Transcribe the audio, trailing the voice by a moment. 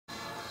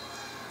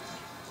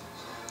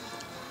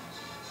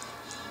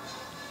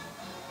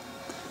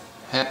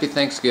Happy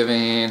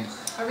Thanksgiving.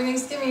 Happy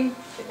Thanksgiving.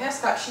 The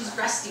mascot, she's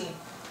resting.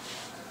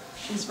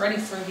 She's ready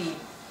for the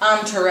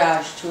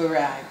entourage to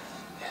arrive.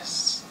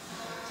 Yes.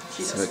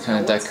 So what kind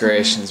of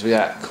decorations? We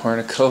got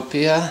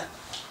cornucopia.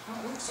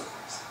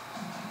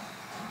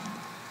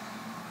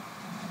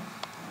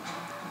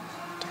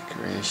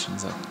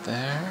 Decorations up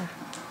there.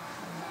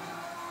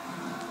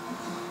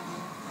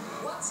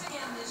 Once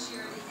again this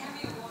year, the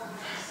Emmy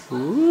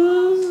Award.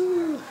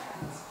 Ooh.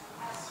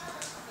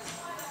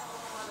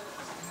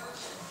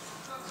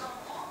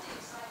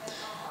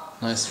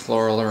 Nice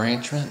floral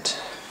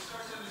arrangement.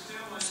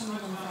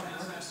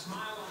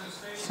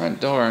 Front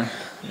door.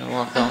 I'm gonna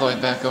walk all the way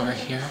back over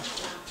here.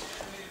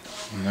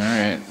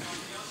 Alright.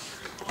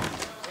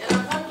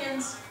 And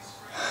pumpkins.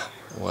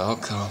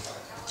 Welcome.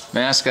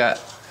 Mascot.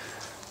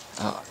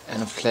 Oh,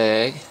 and a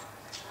flag.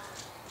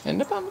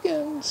 And the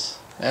pumpkins.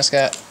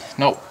 Mascot.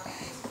 Nope.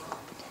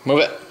 Move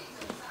it.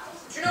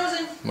 Put your nose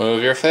in.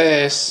 Move your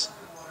face.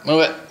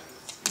 Move it.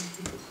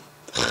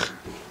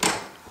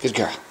 Good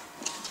girl.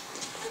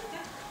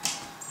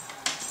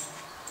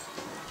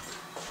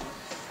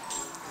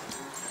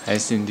 Hi,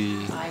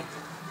 Cindy. Hi.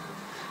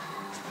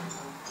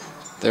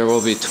 There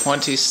will be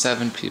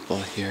 27 people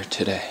here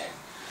today.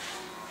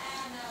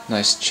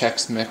 Nice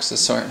Chex Mix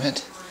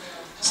assortment.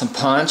 Some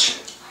punch.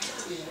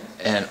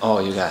 And oh,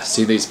 you gotta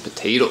see these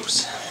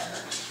potatoes.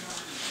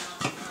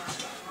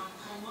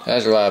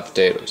 That's a lot of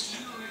potatoes.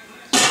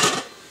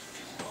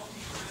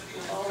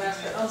 Oh,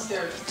 mascot,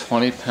 downstairs.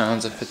 20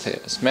 pounds of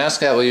potatoes.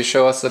 Mascot, will you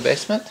show us the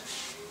basement?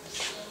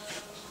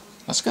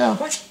 Let's go.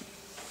 What?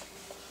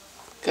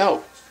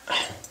 Go.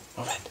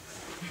 Move it.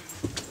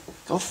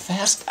 Go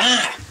fast.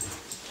 Ah!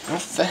 Go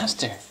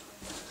faster.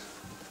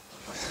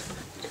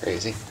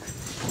 Crazy.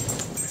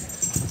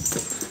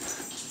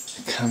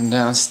 Come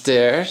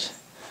downstairs.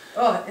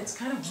 Oh, it's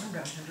kind of warm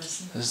down here.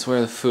 This is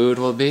where the food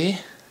will be.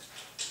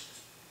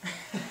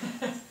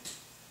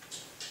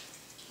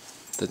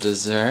 The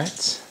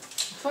desserts.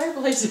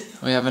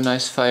 Fireplace. We have a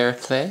nice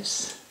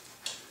fireplace.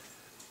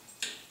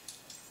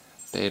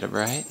 Beta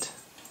Bright.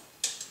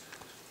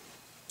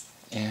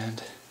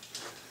 And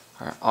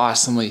our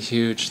awesomely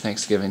huge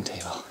Thanksgiving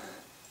table.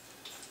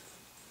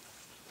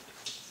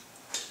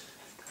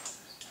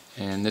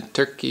 And the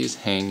turkeys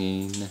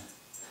hanging.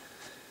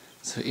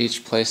 So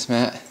each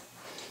placemat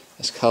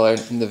is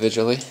colored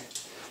individually.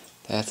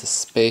 That's a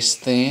space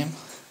theme.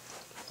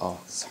 Oh,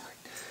 sorry.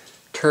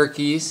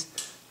 Turkeys,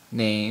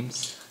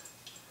 names.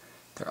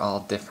 They're all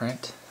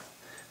different.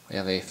 We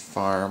have a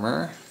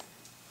farmer,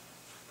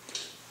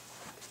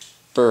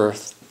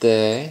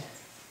 birthday,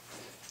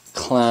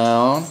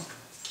 clown,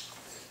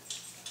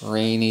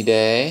 rainy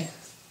day,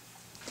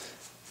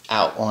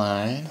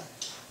 outline.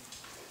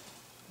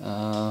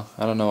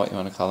 I don't know what you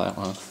want to call that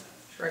one.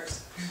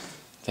 Shreks.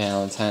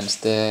 Valentine's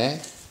Day,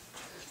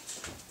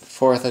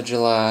 4th of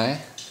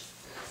July,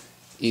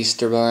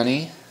 Easter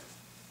Bunny,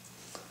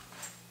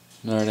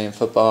 Notre Dame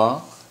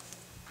football,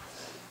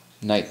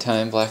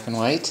 nighttime black and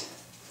white,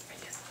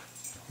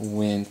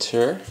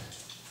 winter,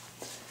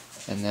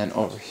 and then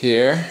over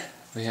here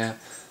we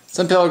have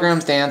some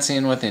pilgrims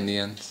dancing with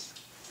Indians.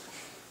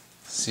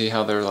 See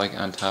how they're like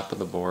on top of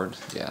the board?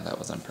 Yeah, that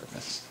was on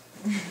purpose.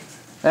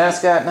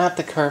 Mascot, not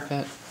the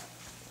carpet.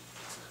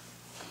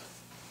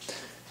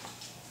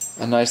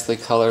 A nicely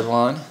colored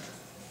one.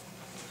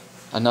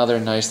 Another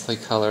nicely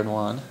colored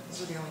one.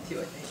 Those are the only two,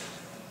 I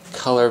think.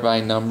 Color by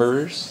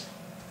numbers.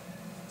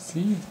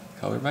 See?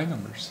 Color by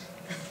numbers.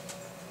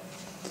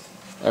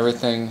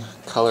 Everything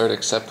colored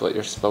except what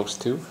you're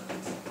supposed to.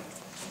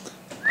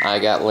 I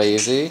got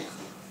lazy.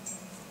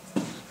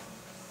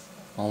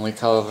 Only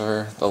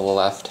color the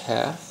left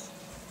half.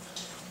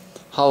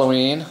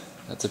 Halloween.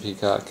 That's a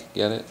peacock.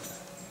 Get it?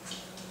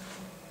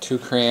 2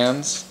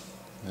 crayons.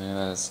 Yeah,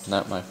 that's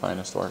not my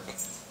finest work.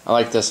 I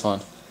like this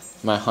one.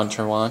 My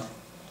hunter one.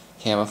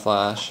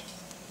 Camouflage.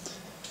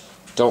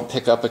 Don't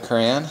pick up a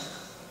crayon.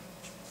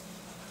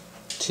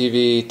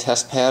 TV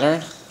test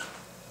pattern.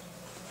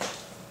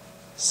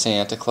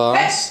 Santa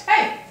Claus.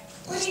 Hey!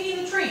 Quit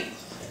eating the tree!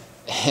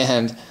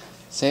 And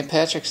St.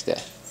 Patrick's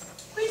Day.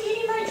 Quit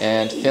eating my tree!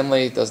 And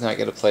Finley does not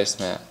get a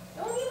placemat.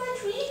 Don't eat my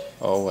tree!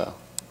 Oh well.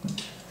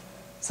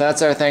 So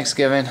that's our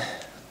Thanksgiving.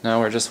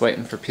 Now we're just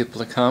waiting for people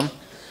to come.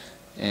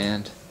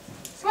 And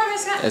Come on,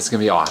 mascot! it's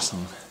going to be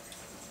awesome.